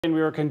And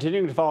we are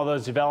continuing to follow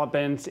those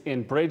developments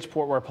in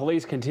Bridgeport, where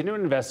police continue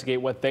to investigate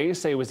what they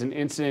say was an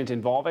incident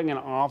involving an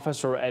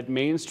officer at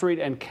Main Street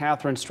and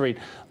Catherine Street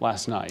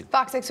last night.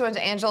 Fox 61's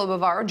Angela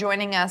Bavaro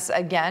joining us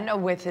again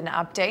with an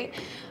update.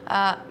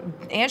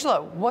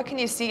 Angela, what can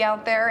you see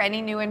out there?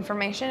 Any new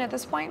information at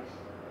this point?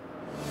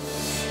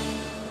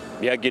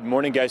 Yeah, good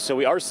morning, guys. So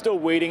we are still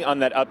waiting on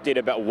that update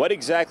about what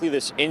exactly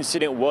this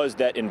incident was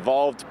that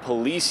involved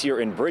police here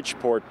in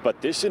Bridgeport,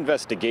 but this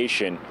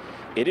investigation,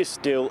 it is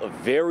still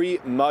very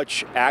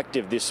much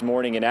active this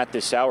morning and at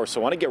this hour.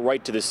 So I want to get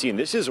right to the scene.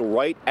 This is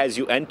right as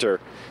you enter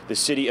the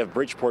city of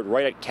Bridgeport,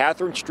 right at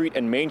Catherine Street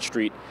and Main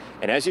Street.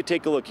 And as you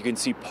take a look, you can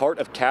see part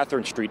of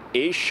Catherine Street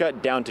is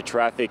shut down to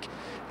traffic.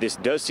 This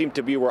does seem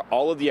to be where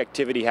all of the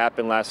activity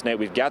happened last night.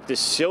 We've got this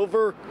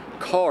silver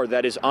car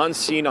that is on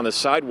scene on the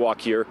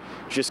sidewalk here,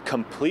 just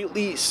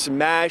completely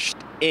smashed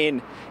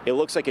in. It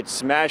looks like it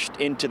smashed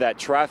into that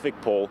traffic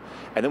pole.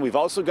 And then we've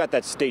also got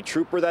that state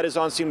trooper that is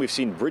on scene. We've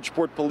seen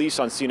Bridgeport police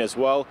on scene as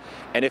well.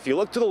 And if you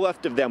look to the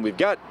left of them, we've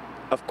got,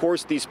 of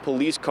course, these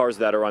police cars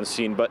that are on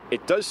scene, but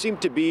it does seem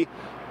to be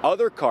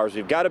other cars.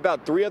 We've got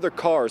about 3 other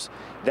cars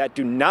that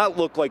do not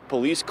look like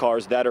police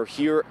cars that are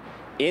here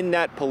in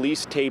that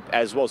police tape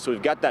as well. So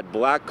we've got that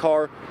black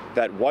car,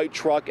 that white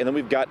truck, and then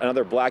we've got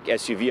another black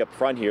SUV up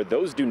front here.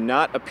 Those do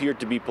not appear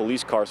to be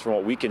police cars from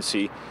what we can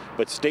see,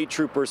 but state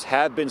troopers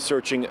have been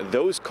searching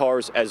those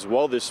cars as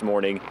well this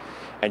morning.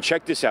 And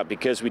check this out,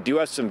 because we do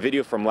have some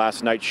video from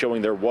last night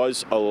showing there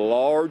was a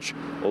large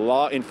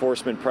law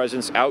enforcement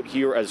presence out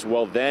here as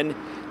well then.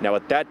 Now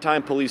at that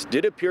time, police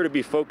did appear to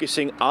be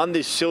focusing on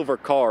this silver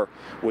car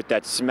with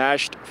that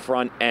smashed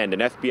front end,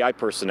 and FBI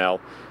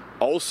personnel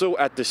also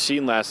at the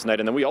scene last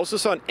night. And then we also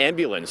saw an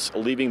ambulance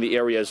leaving the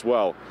area as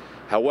well.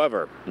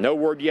 However, no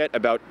word yet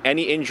about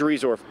any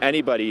injuries or if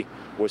anybody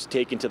was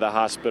taken to the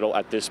hospital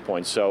at this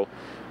point. So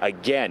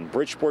again,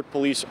 Bridgeport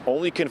police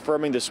only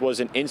confirming this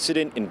was an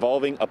incident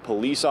involving a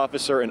police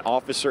officer, an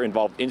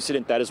officer-involved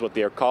incident. That is what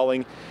they are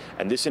calling.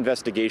 And this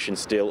investigation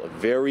still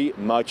very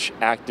much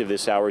active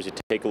this hour. As you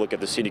take a look at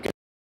the scene, you can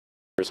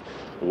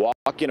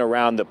walking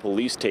around the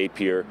police tape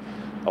here.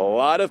 A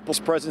lot of police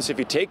presence. If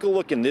you take a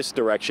look in this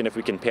direction, if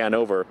we can pan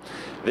over,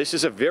 this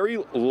is a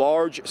very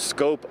large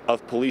scope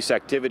of police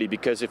activity,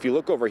 because if you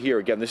look over here,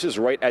 again, this is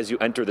right as you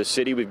enter the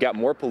city. We've got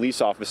more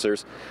police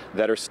officers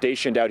that are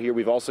stationed out here.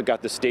 We've also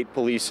got the state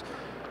police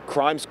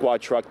crime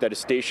squad truck that is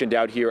stationed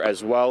out here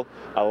as well.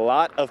 A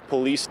lot of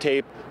police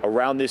tape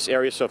around this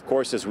area. So of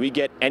course, as we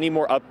get any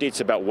more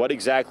updates about what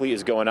exactly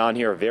is going on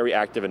here, a very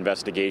active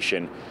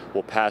investigation,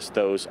 we'll pass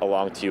those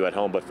along to you at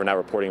home. But for now,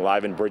 reporting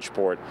live in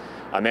Bridgeport,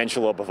 I'm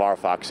Angelo Bavaro,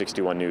 Fox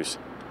 61 News.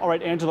 All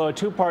right, Angelo, a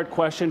 2-part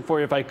question for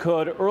you, if I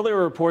could. Earlier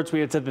reports, we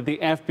had said that the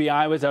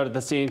FBI was out at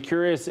the scene.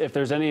 Curious if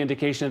there's any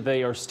indication that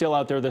they are still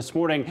out there this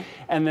morning.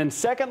 And then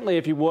secondly,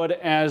 if you would,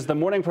 as the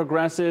morning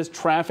progresses,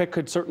 traffic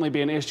could certainly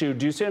be an issue.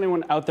 Do you see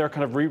anyone out there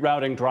kind of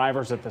rerouting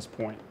drivers at this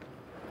point?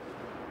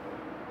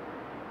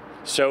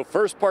 So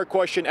first part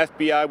question,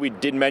 FBI, we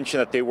did mention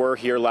that they were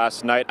here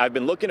last night. I've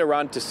been looking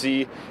around to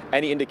see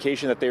any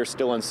indication that they are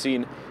still on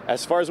scene.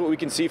 As far as what we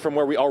can see from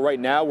where we are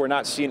right now, we're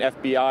not seeing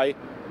FBI.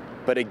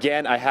 But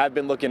again, I have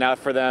been looking out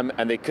for them,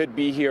 and they could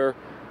be here.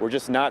 We're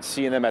just not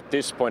seeing them at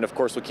this point. Of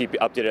course, we'll keep you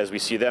updated as we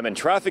see them. And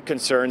traffic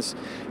concerns,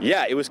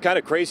 yeah, it was kind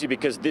of crazy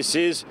because this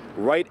is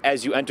right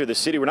as you enter the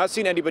city. We're not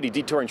seeing anybody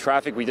detouring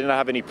traffic. We did not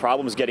have any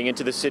problems getting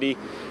into the city.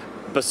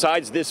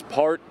 Besides this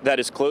part that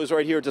is closed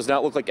right here, it does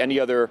not look like any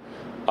other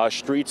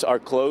streets are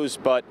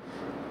closed, but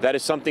that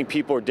is something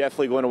people are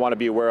definitely going to want to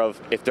be aware of.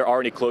 If there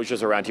are any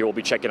closures around here, we'll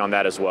be checking on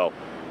that as well.